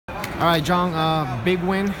All right, John, big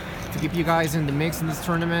win to keep you guys in the mix in this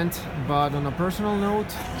tournament. But on a personal note,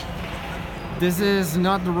 this is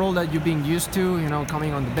not the role that you're being used to, you know,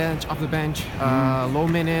 coming on the bench, off the bench, low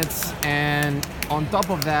minutes, and on top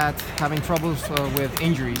of that, having troubles with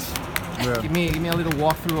injuries. Yeah. Give me a little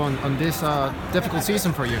walkthrough on this difficult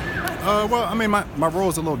season for you. Well, I mean, my role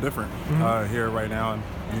is a little different here right now. And,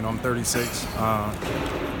 you know, I'm 36.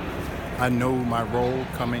 I know my role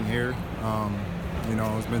coming here. You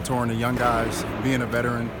know, it's been touring the young guys, being a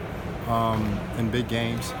veteran in big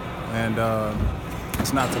games, and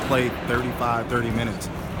it's not to play 30 minutes.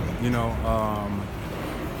 You know,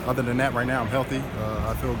 other than that, right now I'm healthy.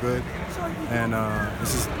 I feel good, and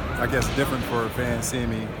this is, I guess, different for fans seeing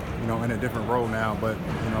me, you know, in a different role now. But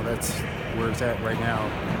you know, that's where it's at right now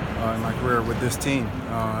in my career with this team,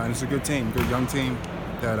 and it's a good team, good young team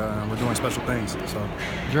that we're doing special things. So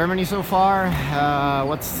Germany so far,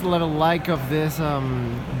 what's the level like of this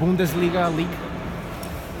Bundesliga league?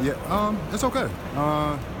 Yeah, it's okay.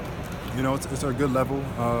 You know, it's a good level.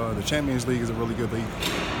 The Champions League is a really good league,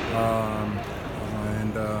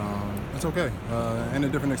 and it's okay. And a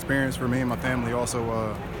different experience for me and my family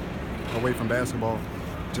also away from basketball,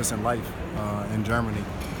 just in life in Germany.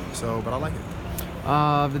 So, but I like it.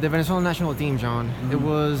 The Venezuelan national team, John. It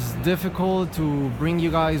was difficult to bring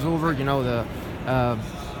you guys over. You know, the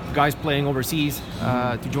guys playing overseas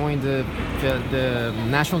to join the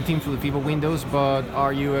national team for the FIBA windows. But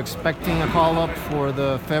are you expecting a call up for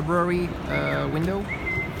the February window?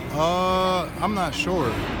 I'm not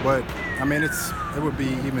sure, but I mean, it would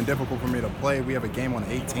be even difficult for me to play. We have a game on the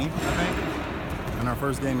 18th, I think, and our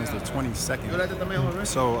first game is the 22nd.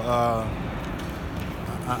 So.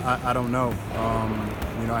 I don't know.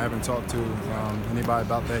 You know, I haven't talked to anybody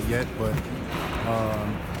about that yet, but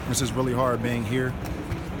it's just really hard being here,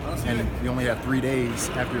 and you only have 3 days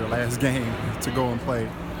after your last game to go and play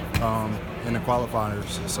in the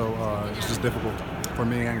qualifiers. So it's just difficult for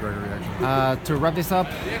me and Gregory, actually. To wrap this up,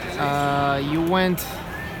 you went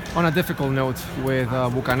on a difficult note with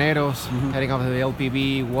Bucaneros heading up to the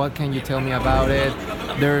LPB. What can you tell me about it?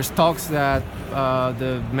 There's talks that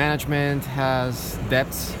the management has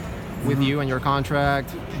debts with you and your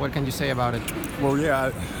contract. What can you say about it? Well,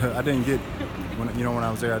 yeah, I didn't get, when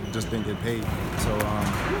I was there, I just didn't get paid. So,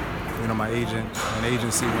 you know, my agent and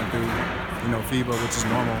agency went through, you know, FIBA, which is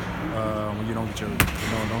normal when you don't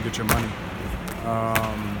get your money.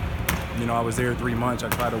 You know, I was there 3 months. I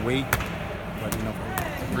tried to wait, but you know,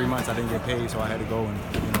 for 3 months I didn't get paid, so I had to go and,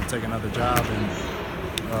 you know, take another job. And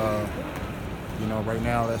you know, right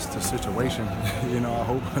now that's the situation. You know, I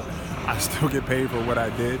hope I still get paid for what I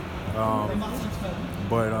did.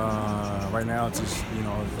 But right now it's just, you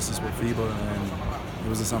know, this is with FIBA, and it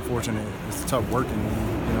was just unfortunate. It's tough working when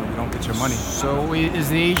you know, you don't get your money. So is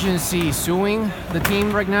the agency suing the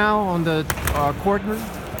team right now on the court?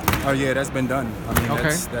 Oh yeah, that's been done. I mean,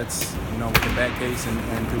 okay. that's you know, with the BAT case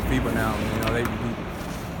and through FIBA now. You know, they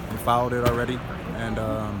filed it already, and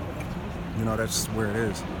you know, that's where it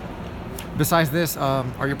is. Besides this,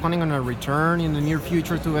 are you planning on a return in the near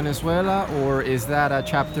future to Venezuela, or is that a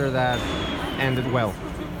chapter that ended well?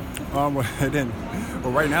 Well, it didn't.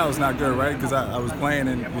 Well, right now it's not good, right? Because I was playing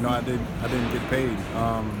and, you know, I didn't get paid.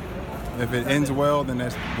 If it ends well, then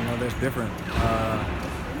that's, you know, that's different.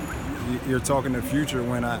 You're talking the future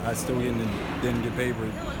when I still didn't get paid for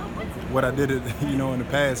what I did, you know, in the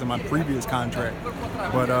past in my previous contract.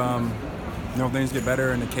 But you know, if things get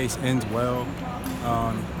better and the case ends well,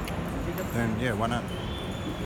 then yeah, why not?